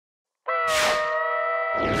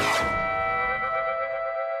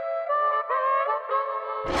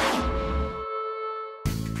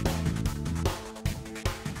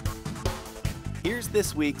Here's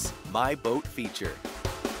this week's MyBoat feature.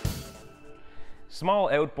 Small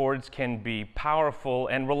outboards can be powerful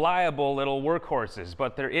and reliable little workhorses,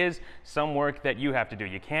 but there is some work that you have to do.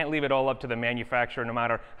 You can't leave it all up to the manufacturer, no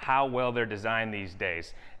matter how well they're designed these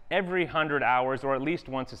days. Every 100 hours, or at least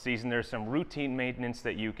once a season, there's some routine maintenance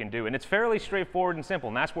that you can do. And it's fairly straightforward and simple,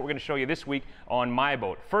 and that's what we're going to show you this week on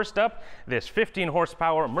MyBoat. First up, this 15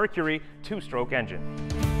 horsepower Mercury 2-stroke engine.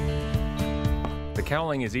 The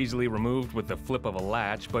cowling is easily removed with the flip of a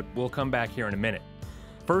latch, but we'll come back here in a minute.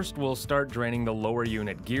 First, we'll start draining the lower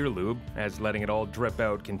unit gear lube, as letting it all drip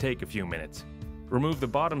out can take a few minutes. Remove the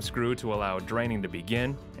bottom screw to allow draining to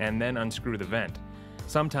begin, and then unscrew the vent.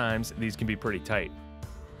 Sometimes these can be pretty tight.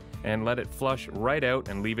 And let it flush right out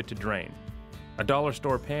and leave it to drain. A dollar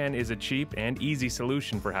store pan is a cheap and easy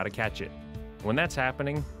solution for how to catch it. When that's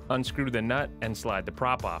happening, unscrew the nut and slide the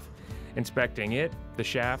prop off, inspecting it, the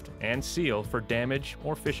shaft, and seal for damage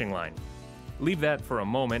or fishing line. Leave that for a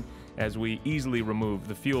moment as we easily remove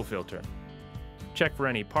the fuel filter. Check for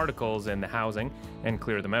any particles in the housing and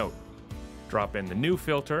clear them out. Drop in the new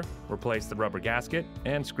filter, replace the rubber gasket,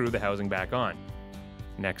 and screw the housing back on.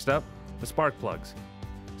 Next up, the spark plugs.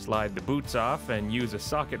 Slide the boots off and use a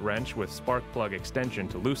socket wrench with spark plug extension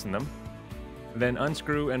to loosen them. Then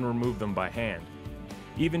unscrew and remove them by hand.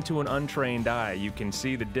 Even to an untrained eye, you can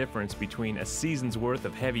see the difference between a season's worth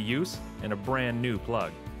of heavy use and a brand new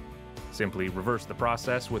plug. Simply reverse the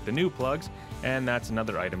process with the new plugs, and that's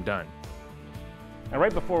another item done. Now,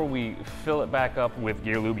 right before we fill it back up with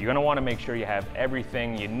gear lube, you're going to want to make sure you have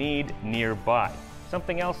everything you need nearby.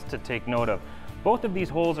 Something else to take note of: both of these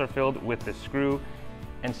holes are filled with the screw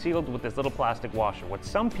and sealed with this little plastic washer. What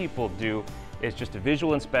some people do is just a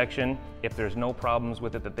visual inspection. If there's no problems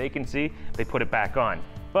with it that they can see, they put it back on.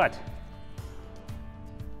 But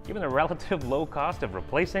given the relative low cost of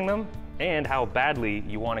replacing them and how badly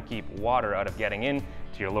you want to keep water out of getting in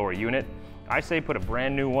to your lower unit, I say put a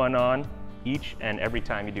brand new one on each and every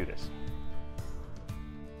time you do this.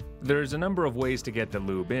 There's a number of ways to get the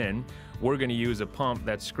lube in. We're going to use a pump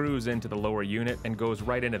that screws into the lower unit and goes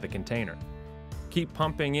right into the container. Keep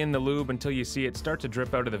pumping in the lube until you see it start to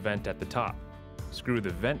drip out of the vent at the top. Screw the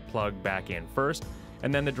vent plug back in first,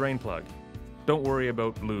 and then the drain plug. Don't worry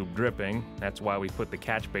about lube dripping, that's why we put the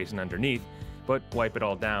catch basin underneath, but wipe it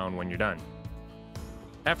all down when you're done.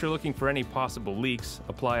 After looking for any possible leaks,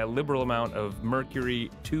 apply a liberal amount of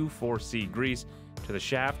Mercury 2,4C grease to the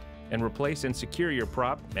shaft and replace and secure your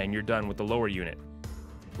prop, and you're done with the lower unit.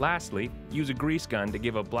 Lastly, use a grease gun to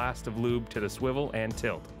give a blast of lube to the swivel and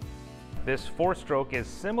tilt. This 4-stroke is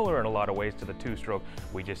similar in a lot of ways to the 2-stroke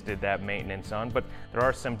we just did that maintenance on, but there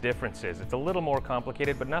are some differences. It's a little more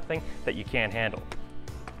complicated, but nothing that you can't handle.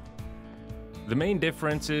 The main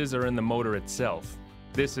differences are in the motor itself.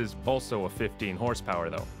 This is also a 15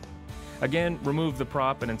 horsepower though. Again, remove the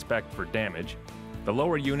prop and inspect for damage. The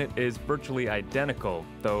lower unit is virtually identical,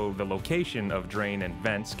 though the location of drain and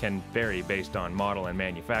vents can vary based on model and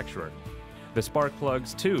manufacturer. The spark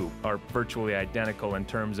plugs, too, are virtually identical in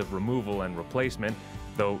terms of removal and replacement,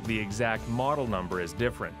 though the exact model number is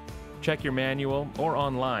different. Check your manual or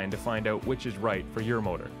online to find out which is right for your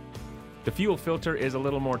motor. The fuel filter is a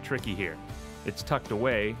little more tricky here. It's tucked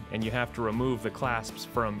away, and you have to remove the clasps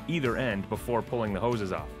from either end before pulling the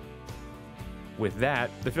hoses off. With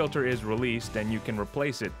that, the filter is released and you can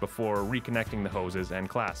replace it before reconnecting the hoses and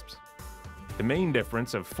clasps. The main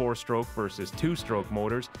difference of 4-stroke versus 2-stroke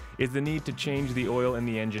motors is the need to change the oil in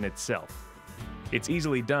the engine itself. It's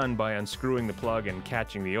easily done by unscrewing the plug and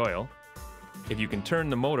catching the oil. If you can turn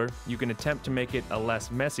the motor, you can attempt to make it a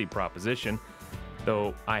less messy proposition,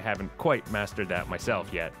 though I haven't quite mastered that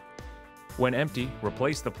myself yet. When empty,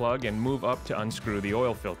 replace the plug and move up to unscrew the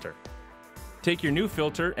oil filter. Take your new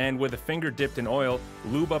filter and with a finger dipped in oil,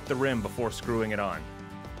 lube up the rim before screwing it on.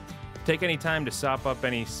 Take any time to sop up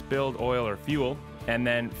any spilled oil or fuel, and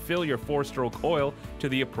then fill your 4-stroke oil to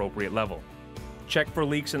the appropriate level. Check for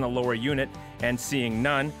leaks in the lower unit, and seeing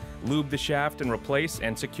none, lube the shaft and replace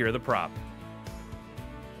and secure the prop.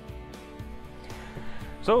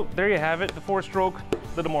 So there you have it, the 4-stroke,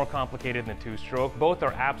 a little more complicated than the 2-stroke. Both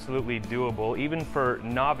are absolutely doable, even for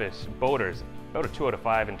novice boaters. About a 2 out of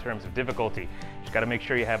 5 in terms of difficulty. Just got to make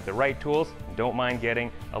sure you have the right tools and don't mind getting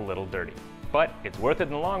a little dirty. But it's worth it in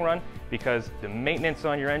the long run because the maintenance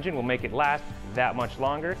on your engine will make it last that much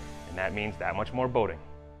longer, and that means that much more boating.